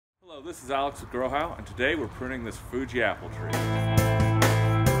Hello, this is Alex with Grow How, and today we're pruning this Fuji apple tree.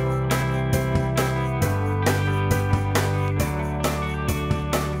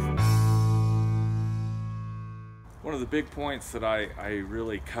 One of the big points that I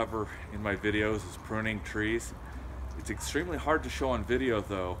really cover in my videos is pruning trees. It's extremely hard to show on video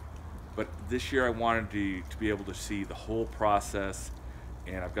though, but this year I wanted to be able to see the whole process,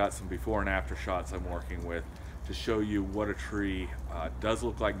 and I've got some before and after shots I'm working with to show you what a tree does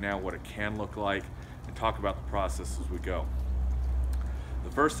look like now, what it can look like, and talk about the process as we go. The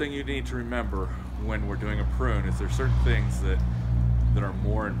first thing you need to remember when we're doing a prune is there's certain things that are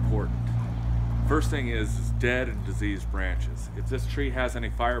more important. First thing is dead and diseased branches. If this tree has any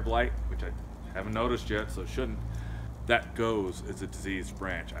fire blight, which I haven't noticed yet, so it shouldn't, that goes as a diseased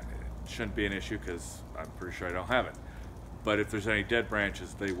branch. It shouldn't be an issue because I'm pretty sure I don't have it. But if there's any dead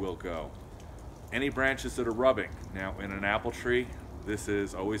branches, they will go. Any branches that are rubbing. Now in an apple tree, this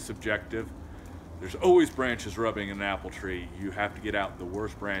is always subjective. There's always branches rubbing in an apple tree. You have to get out the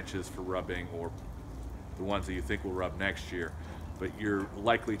worst branches for rubbing, or the ones that you think will rub next year. But you're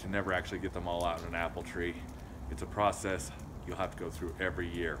likely to never actually get them all out in an apple tree. It's a process you'll have to go through every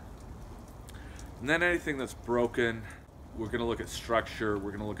year. And then anything that's broken, we're gonna look at structure,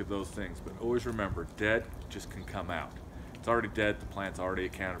 we're gonna look at those things. But always remember, dead just can come out. It's already dead, the plant's already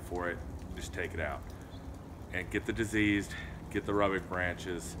accounted for it. Just take it out and get the diseased, get the rubbing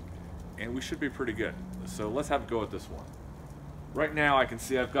branches, and we should be pretty good. So let's have a go at this one. Right now I can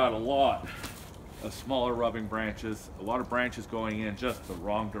see I've got a lot of smaller rubbing branches, a lot of branches going in just the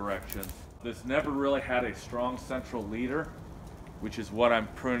wrong direction. This never really had a strong central leader, which is what I'm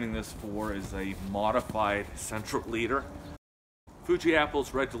pruning this for, is a modified central leader. Fuji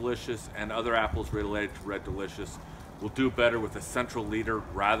apples, Red Delicious, and other apples related to Red Delicious will do better with a central leader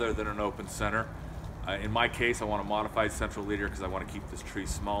rather than an open center. In my case, I want a modified central leader because I want to keep this tree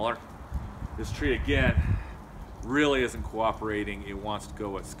smaller. This tree, again, really isn't cooperating. It wants to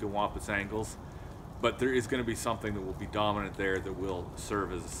go at scawampus angles, but there is going to be something that will be dominant there that will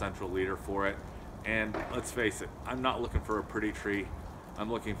serve as a central leader for it. And let's face it, I'm not looking for a pretty tree.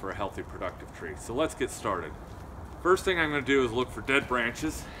 I'm looking for a healthy, productive tree. So let's get started. First thing I'm going to do is look for dead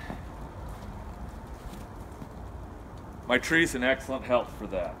branches. My tree's in excellent health for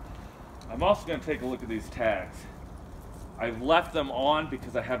that. I'm also going to take a look at these tags. I've left them on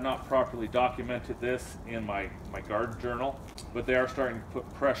because I have not properly documented this in my garden journal, but they are starting to put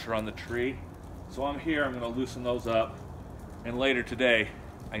pressure on the tree. So I'm going to loosen those up, and later today,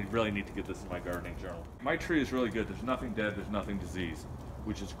 I really need to get this in my gardening journal. My tree is really good. There's nothing dead, there's nothing diseased,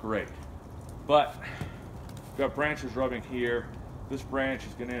 which is great. But I've got branches rubbing here. This branch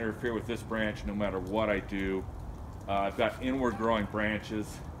is going to interfere with this branch no matter what I do. I've got inward growing branches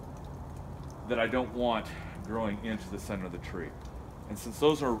that I don't want growing into the center of the tree. And since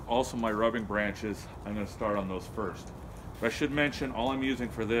those are also my rubbing branches, I'm going to start on those first. But I should mention, all I'm using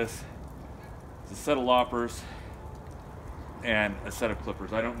for this is a set of loppers and a set of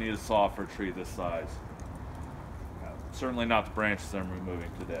clippers. I don't need a saw for a tree this size. Certainly not the branches that I'm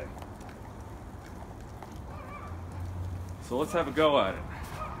removing today. So let's have a go at it.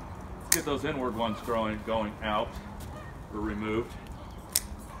 Let's get those inward ones going out or removed.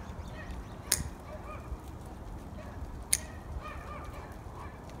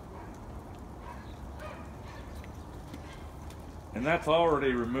 And that's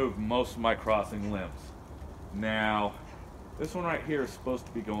already removed most of my crossing limbs. Now, this one right here is supposed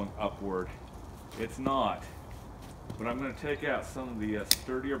to be going upward. It's not. But I'm going to take out some of the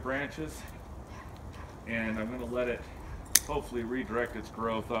sturdier branches, and I'm going to let it hopefully redirect its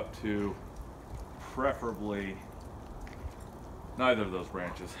growth up to preferably neither of those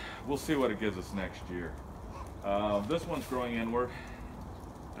branches. We'll see what it gives us next year. This one's growing inward.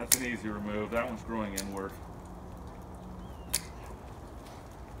 That's an easy remove. That one's growing inward.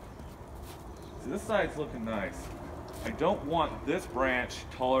 See, this side's looking nice. I don't want this branch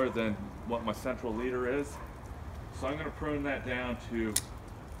taller than what my central leader is, so I'm going to prune that down to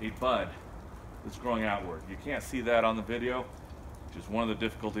a bud that's growing outward. You can't see that on the video, which is one of the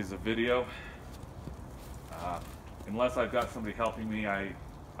difficulties of video. Unless I've got somebody helping me, I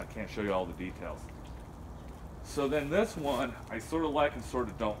can't show you all the details. So then this one, I sort of like and sort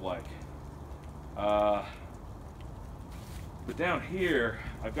of don't like. But down here,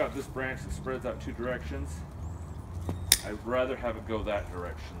 I've got this branch that spreads out two directions. I'd rather have it go that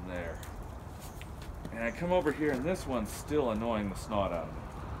direction there. And I come over here, and this one's still annoying the snot out of me.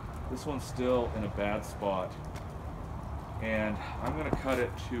 This one's still in a bad spot. And I'm going to cut it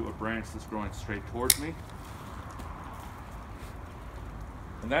to a branch that's growing straight towards me.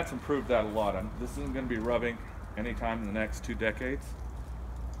 And that's improved that a lot. This isn't going to be rubbing anytime in the next 2 decades.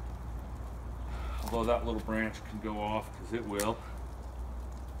 although that little branch can go off because it will.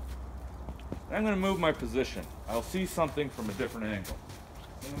 And I'm going to move my position. I'll see something from a different angle.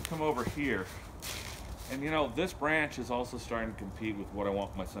 I'm going to come over here. And you know, this branch is also starting to compete with what I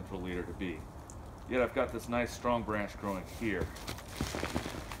want my central leader to be. Yet I've got this nice strong branch growing here.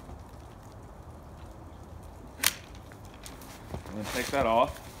 I'm going to take that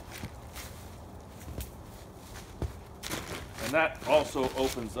off. And that also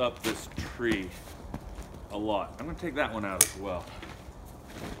opens up this tree a lot. I'm going to take that one out as well.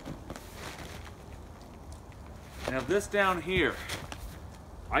 Now this down here,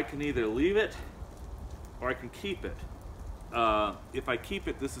 I can either leave it or I can keep it. If I keep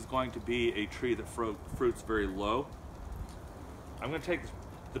it, this is going to be a tree that fruits very low. I'm going to take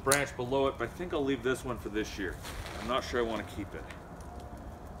the branch below it, but I think I'll leave this one for this year. I'm not sure I want to keep it.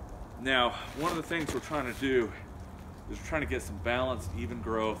 Now, one of the things we're trying to do is we're trying to get some balanced, even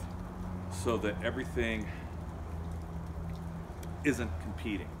growth so that everything isn't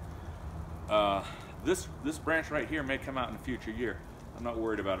competing. This branch right here may come out in a future year. I'm not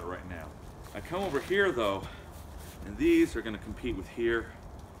worried about it right now. I come over here though, and these are going to compete with here.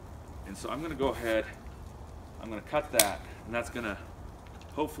 And so I'm going to go ahead, I'm going to cut that, and that's going to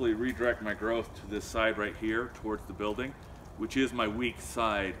hopefully redirect my growth to this side right here towards the building, which is my weak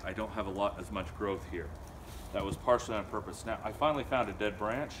side. I don't have as much growth here. That was partially on purpose. Now, I finally found a dead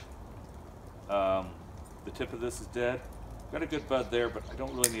branch. The tip of this is dead. Got a good bud there, but I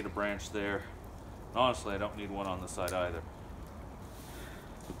don't really need a branch there. And honestly, I don't need one on this side either.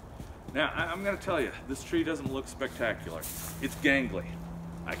 Now, I'm going to tell you, this tree doesn't look spectacular. It's gangly.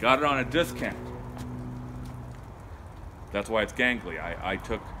 I got it on a discount. That's why it's gangly. I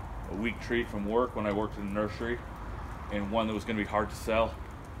took a weak tree from work when I worked in a nursery, and one that was going to be hard to sell,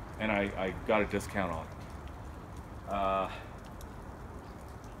 and I got a discount on it.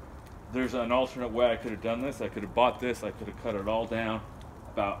 There's an alternate way I could have done this. I could have bought this, I could have cut it all down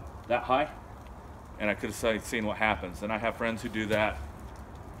about that high, and I could have seen what happens. And I have friends who do that.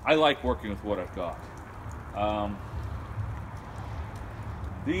 I like working with what I've got.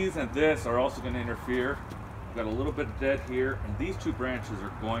 These and this are also going to interfere. I've got a little bit of dead here, and these two branches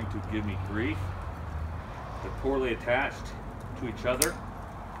are going to give me grief. They're poorly attached to each other.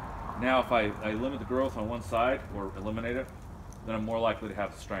 Now if I limit the growth on one side or eliminate it, then I'm more likely to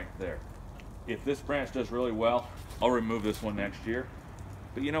have strength there. If this branch does really well, I'll remove this one next year.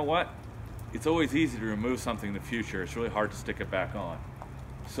 But you know what? It's always easy to remove something in the future. It's really hard to stick it back on.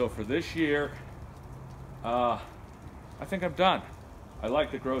 So for this year, I think I'm done. I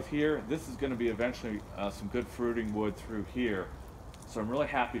like the growth here. This is going to be eventually some good fruiting wood through here. So I'm really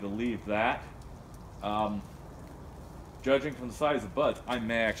happy to leave that. Judging from the size of buds, I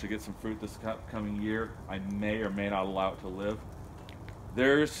may actually get some fruit this coming year. I may or may not allow it to live.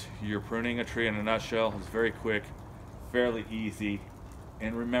 There's your pruning a tree in a nutshell. It's very quick, fairly easy.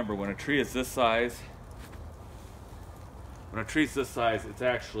 And remember, when a tree is this size, it's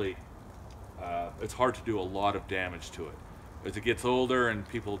actually, it's hard to do a lot of damage to it. As it gets older and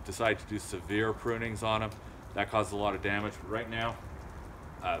people decide to do severe prunings on them, that causes a lot of damage. But right now,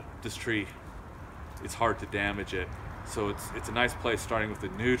 this tree, it's hard to damage it. So it's a nice place starting with a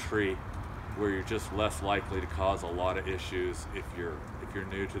new tree where you're just less likely to cause a lot of issues if you're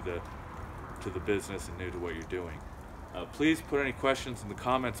new to the business and new to what you're doing. Please put any questions in the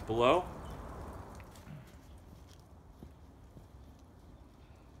comments below.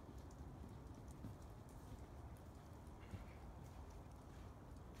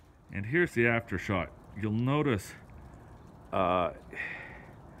 And here's the after shot. You'll notice there's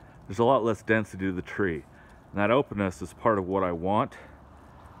a lot less density to the tree. And that openness is part of what I want.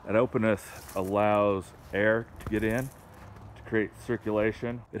 That openness allows air to get in, to create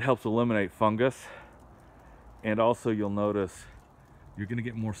circulation. It helps eliminate fungus. And also you'll notice you're going to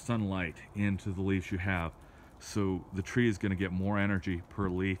get more sunlight into the leaves you have. So the tree is going to get more energy per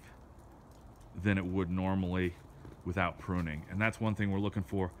leaf than it would normally without pruning. And that's one thing we're looking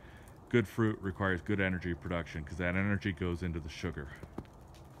for. Good fruit requires good energy production because that energy goes into the sugar.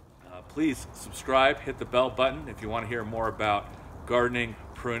 Please subscribe, hit the bell button if you want to hear more about gardening,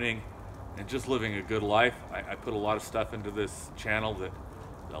 pruning, and just living a good life. I put a lot of stuff into this channel that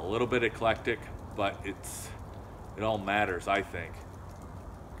is a little bit eclectic, but it all matters, I think.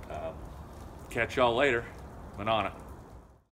 Catch y'all later. Manana.